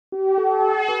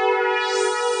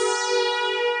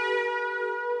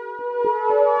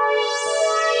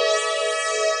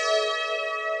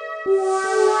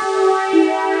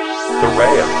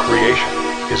ray of creation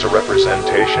is a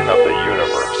representation of the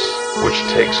universe, which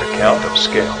takes account of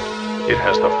scale. It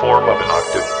has the form of an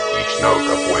octave, each note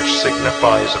of which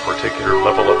signifies a particular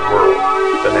level of world.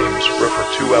 The names refer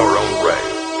to our own ray,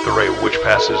 the ray which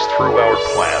passes through our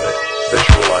planet,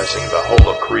 visualizing the whole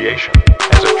of creation.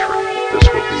 As a tree, this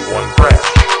will be one branch,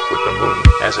 with the moon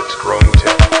as its growing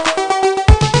tip.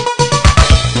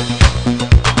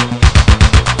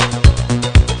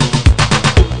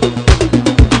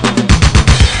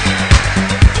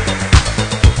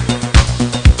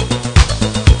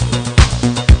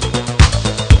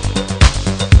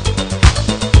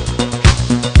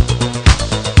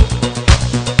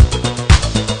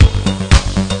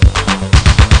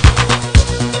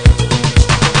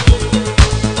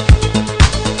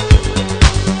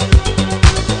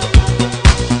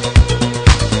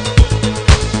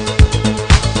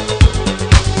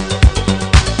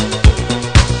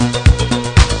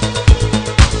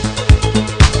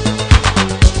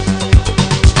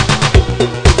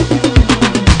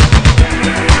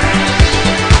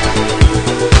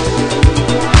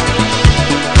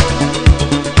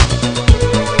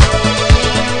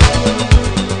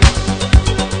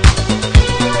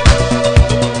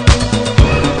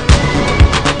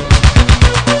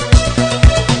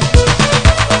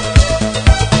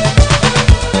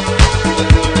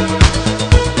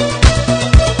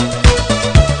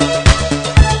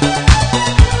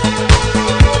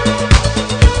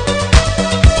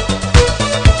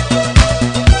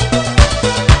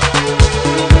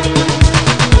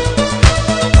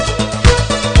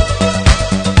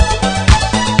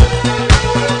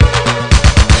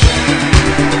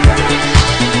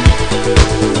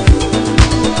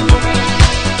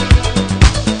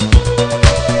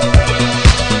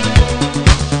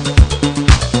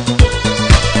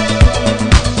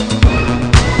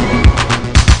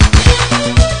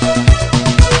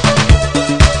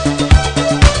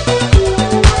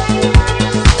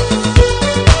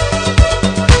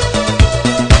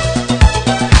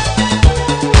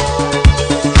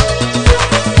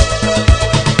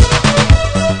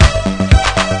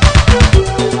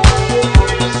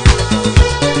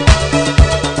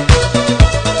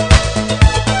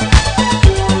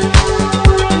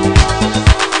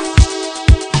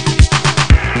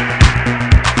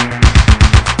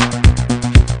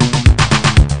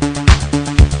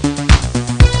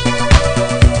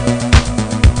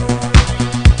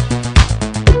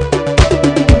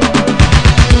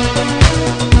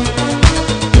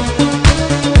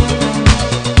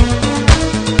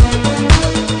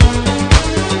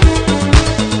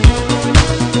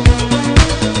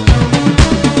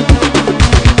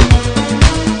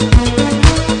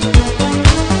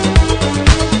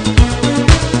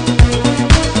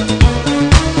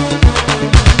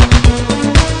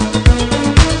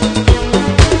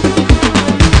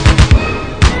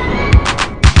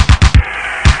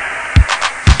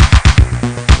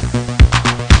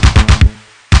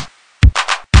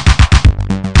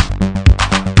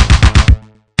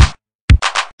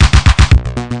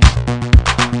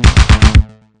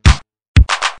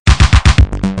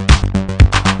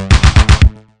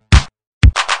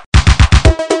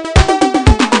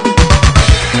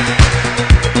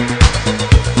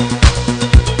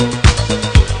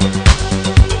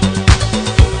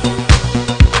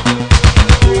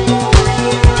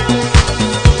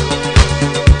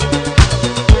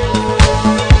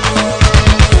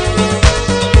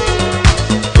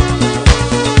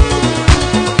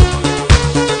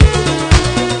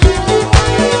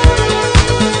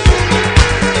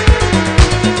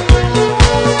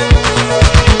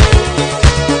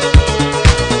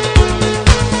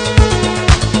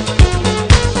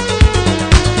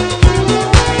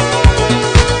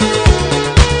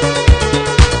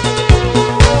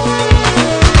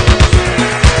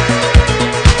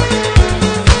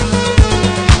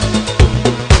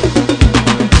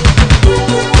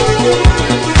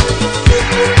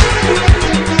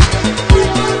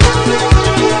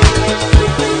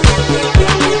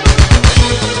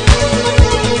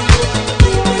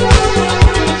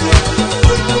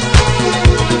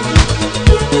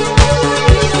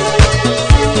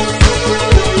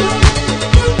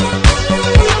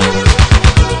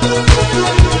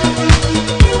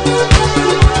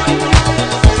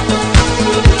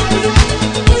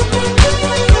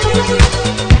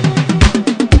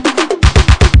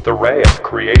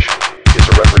 creation is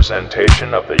a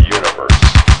representation of the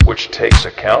universe, which takes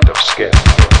account of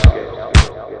scale.